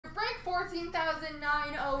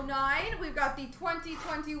14,909. We've got the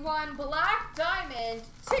 2021 Black Diamond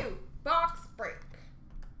 2-box break.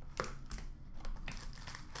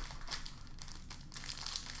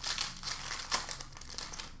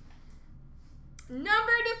 Number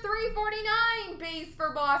to 349, base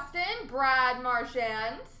for Boston, Brad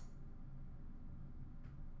Marchand.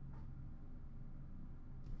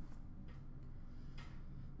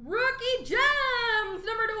 Rookie Gems,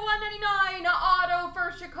 number to 199, auto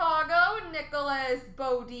for Chicago, Nicholas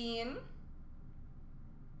Bodine.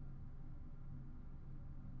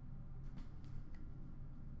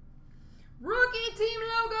 Rookie team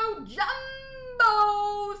logo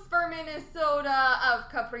Jumbos for Minnesota of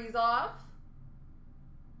Kaprizov.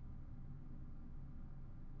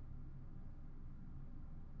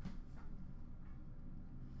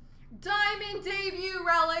 Diamond debut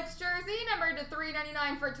relics jersey, number to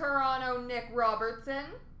 399 for Toronto, Nick Robertson.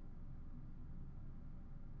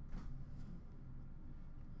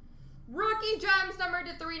 Rookie Gems, number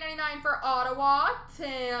to 399 for Ottawa,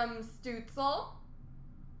 Tim Stützle.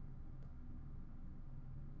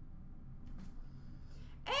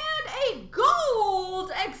 And a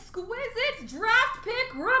gold exquisite draft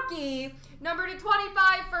pick rookie, number to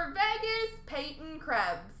 25 for Vegas, Peyton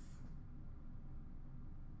Krebs.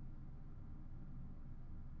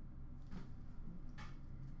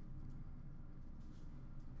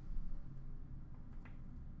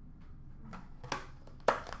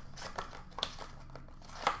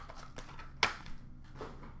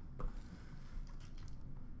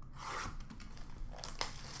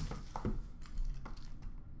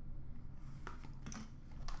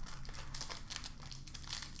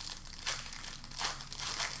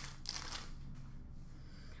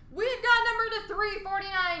 We've got number to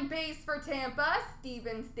 349 base for Tampa,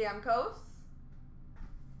 Steven Stamkos.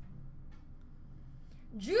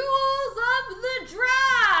 Jewels of the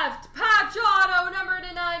Draft, patch auto number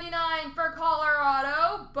to 99 for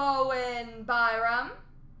Colorado, Bowen Byram.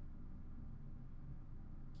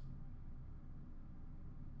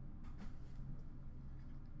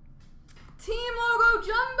 Team logo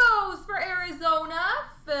Jumbos for Arizona,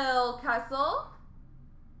 Phil Kessel.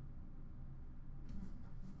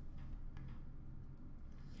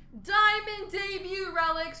 Diamond debut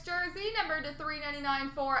relics jersey, number to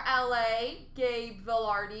 399 for LA, Gabe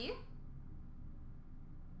Vilardi.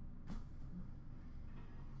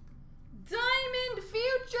 Diamond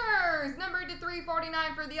futures, number to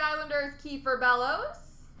 349 for the Islanders, Kiefer Bellows.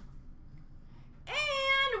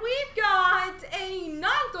 And we've got a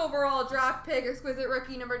 9th overall draft pick, exquisite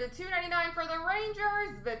rookie, number to 299 for the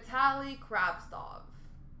Rangers, Vitaly Kravtsov.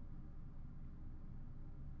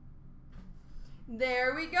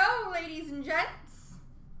 There we go, ladies and gents.